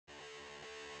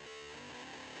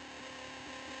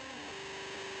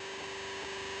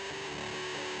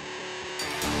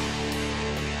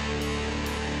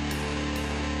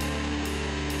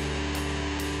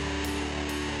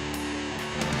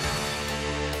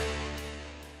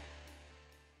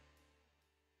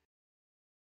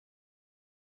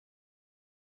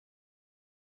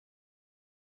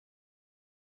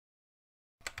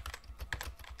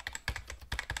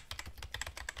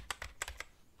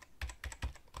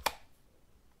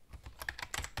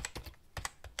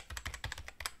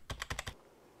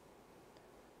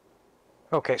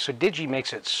Okay, so Digi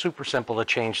makes it super simple to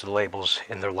change the labels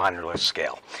in their linerless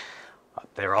scale.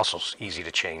 They're also easy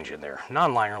to change in their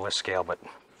non-linerless scale, but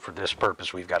for this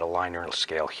purpose we've got a linerless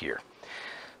scale here.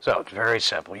 So it's very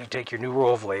simple. You take your new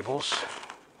roll of labels,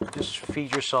 just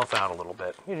feed yourself out a little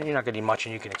bit. You're not going to need much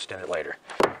and you can extend it later.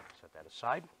 Set that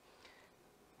aside.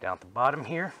 Down at the bottom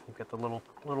here, you've got the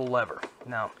little lever.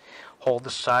 Now, hold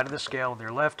the side of the scale with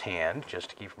your left hand, just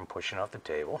to keep from pushing off the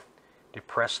table.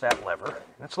 Depress that lever,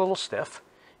 and it's a little stiff.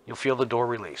 You'll feel the door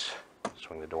release.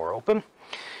 Swing the door open,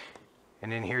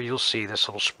 and in here you'll see this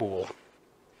little spool,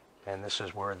 and this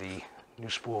is where the new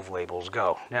spool of labels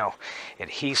go. Now,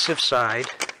 adhesive side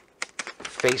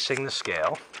facing the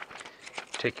scale,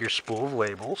 take your spool of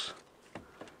labels,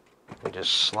 and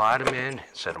just slide them in, and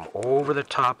set them over the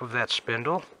top of that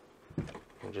spindle,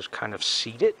 and just kind of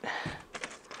seat it,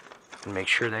 and make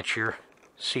sure that you're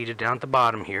seated down at the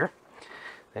bottom here.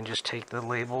 Then just take the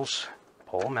labels,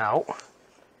 pull them out,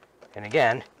 and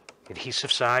again,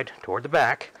 adhesive side toward the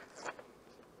back,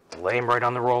 lay them right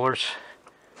on the rollers,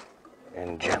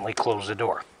 and gently close the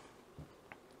door.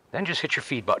 Then just hit your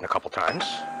feed button a couple times.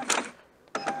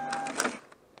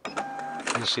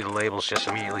 You'll see the labels just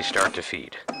immediately start to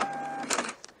feed.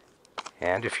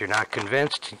 And if you're not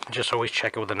convinced, you can just always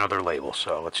check it with another label.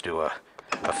 So let's do a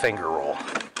finger roll.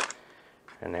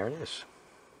 And there it is.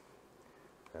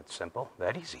 That's simple,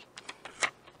 that easy.